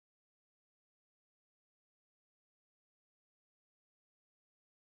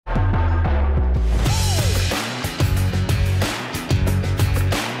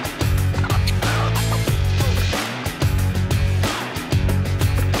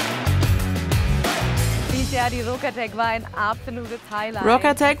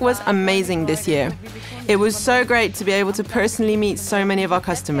Rokatech was amazing this year. It was so great to be able to personally meet so many of our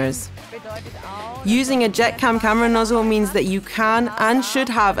customers. Using a JetCam camera nozzle means that you can and should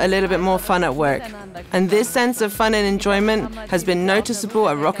have a little bit more fun at work. And this sense of fun and enjoyment has been noticeable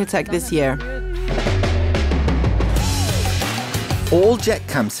at Rokatech this year. All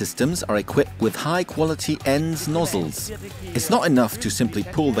JetCam systems are equipped with high-quality ENS nozzles. It's not enough to simply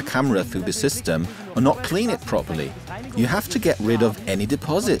pull the camera through the system or not clean it properly. You have to get rid of any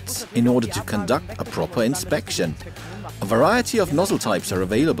deposits in order to conduct a proper inspection. A variety of nozzle types are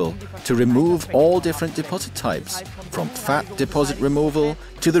available to remove all different deposit types, from fat deposit removal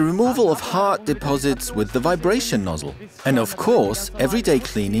to the removal of hard deposits with the vibration nozzle. And of course, everyday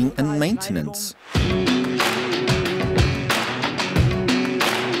cleaning and maintenance.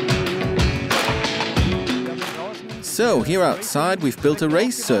 So, here outside we've built a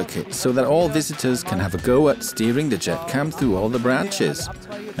race circuit so that all visitors can have a go at steering the JetCam through all the branches.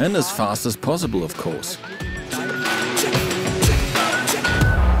 And as fast as possible, of course.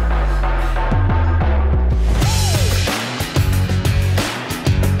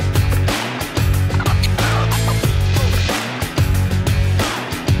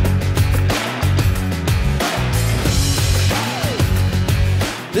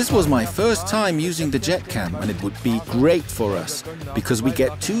 This was my first time using the JetCam, and it would be great for us, because we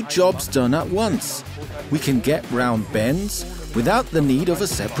get two jobs done at once. We can get round bends without the need of a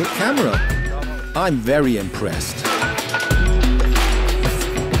separate camera. I'm very impressed.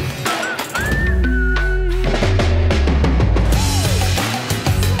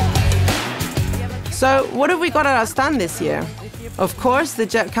 So, what have we got at our stand this year? Of course, the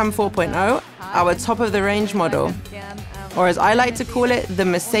JetCam 4.0, our top-of-the-range model. Or as I like to call it, the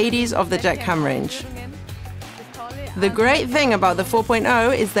Mercedes of the JetCam range. The great thing about the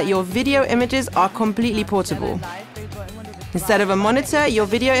 4.0 is that your video images are completely portable. Instead of a monitor, your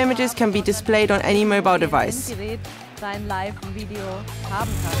video images can be displayed on any mobile device.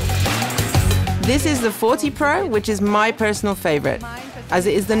 This is the 40 Pro, which is my personal favorite, as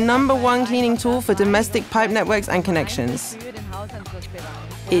it is the #1 cleaning tool for domestic pipe networks and connections.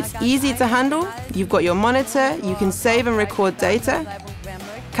 It's easy to handle, you've got your monitor, you can save and record data,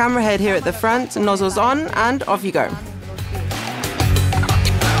 camera head here at the front, nozzles on, and off you go.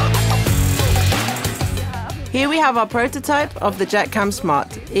 Here we have our prototype of the JetCam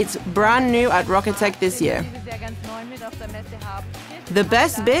Smart. It's brand new at Rokatech this year. The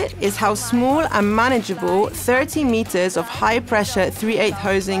best bit is how small and manageable 30 meters of high-pressure 3/8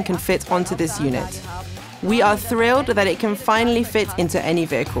 hosing can fit onto this unit. We are thrilled that it can finally fit into any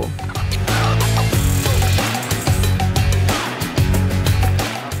vehicle.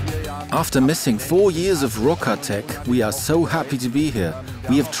 After missing 4 years of Rokatech, we are so happy to be here.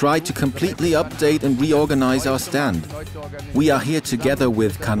 We have tried to completely update and reorganize our stand. We are here together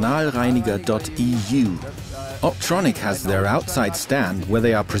with kanalreiniger.eu. Optronic has their outside stand where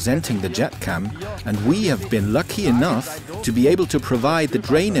they are presenting the JetCam, and we have been lucky enough to be able to provide the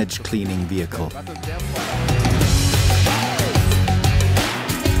drainage cleaning vehicle.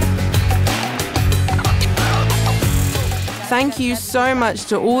 Thank you so much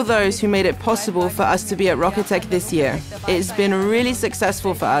to all those who made it possible for us to be at Rokatech this year. It's been really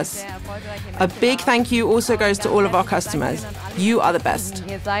successful for us. A big thank you also goes to all of our customers. You are the best.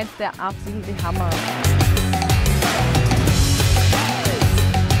 Ihr seid der absolute Hammer.